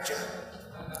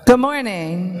Good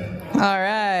morning. All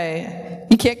right.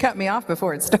 You can't cut me off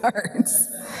before it starts.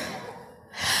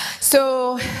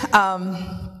 So,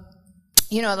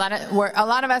 a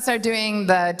lot of us are doing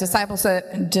the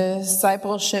discipleship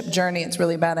journey. It's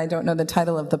really bad. I don't know the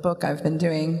title of the book I've been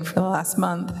doing for the last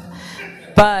month.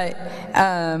 But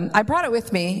I brought it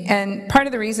with me, and part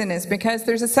of the reason is because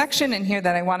there's a section in here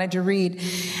that I wanted to read.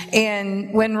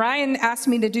 And when Ryan asked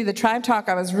me to do the tribe talk,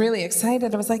 I was really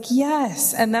excited. I was like,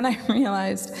 yes. And then I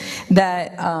realized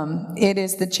that it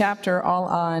is the chapter all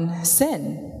on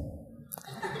sin.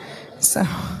 So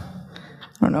I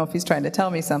don't know if he's trying to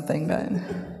tell me something, but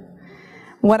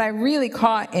what I really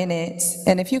caught in it,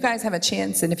 and if you guys have a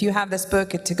chance, and if you have this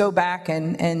book, to go back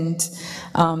and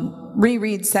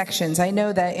reread sections. I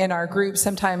know that in our group,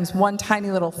 sometimes one tiny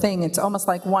little thing, it's almost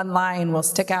like one line will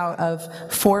stick out of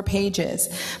 4 pages.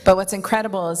 But what's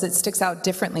incredible is it sticks out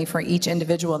differently for each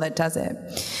individual that does it.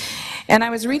 And I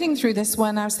was reading through this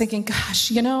one, I was thinking,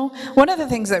 gosh, one of the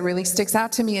things that really sticks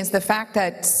out to me is the fact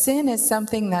that sin is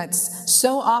something that's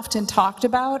so often talked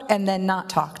about and then not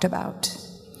talked about.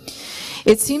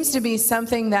 It seems to be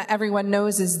something that everyone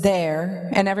knows is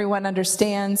there, and everyone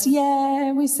understands,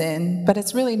 yeah, we sin, but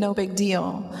it's really no big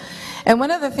deal. And one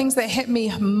of the things that hit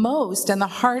me most and the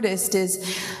hardest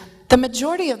is the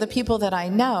majority of the people that I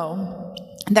know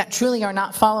that truly are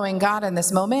not following God in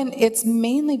this moment, it's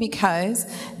mainly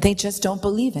because they just don't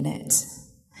believe in it.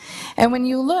 And when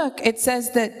you look, it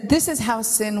says that this is how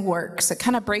sin works. It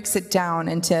kind of breaks it down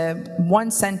into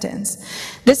one sentence.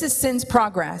 This is sin's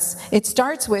progress. It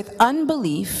starts with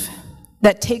unbelief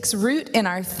that takes root in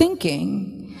our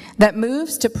thinking, that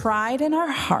moves to pride in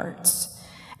our hearts,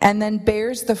 and then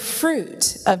bears the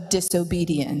fruit of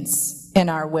disobedience in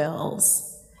our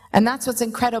wills. And that's what's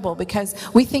incredible, because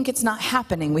we think it's not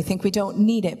happening. We think we don't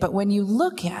need it. But when you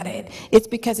look at it, it's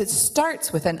because it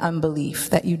starts with an unbelief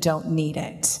that you don't need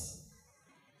it.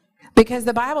 Because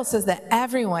the Bible says that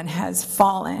everyone has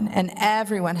fallen and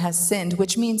everyone has sinned,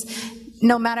 which means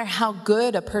no matter how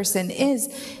good a person is,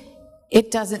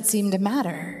 it doesn't seem to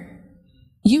matter.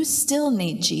 You still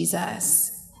need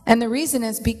Jesus. And the reason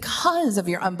is because of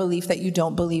your unbelief that you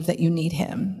don't believe that you need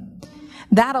him.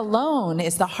 That alone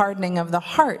is the hardening of the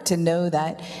heart to know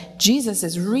that Jesus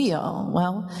is real.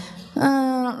 Well,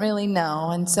 I don't really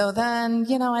know. And so then,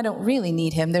 I don't really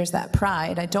need him. There's that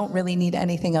pride. I don't really need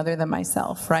anything other than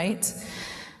myself, right?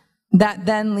 That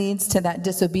then leads to that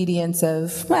disobedience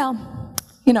of,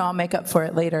 I'll make up for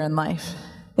it later in life.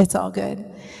 It's all good.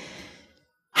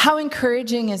 How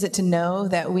encouraging is it to know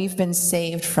that we've been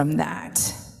saved from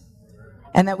that,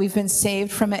 and that we've been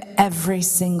saved from it every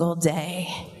single day.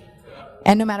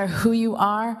 And no matter who you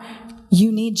are,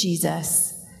 you need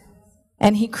Jesus.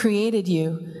 And he created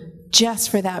you just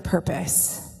for that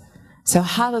purpose. So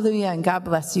hallelujah, and God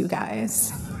bless you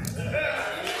guys. Woo!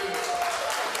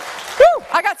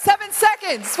 I got 7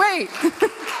 seconds. Wait.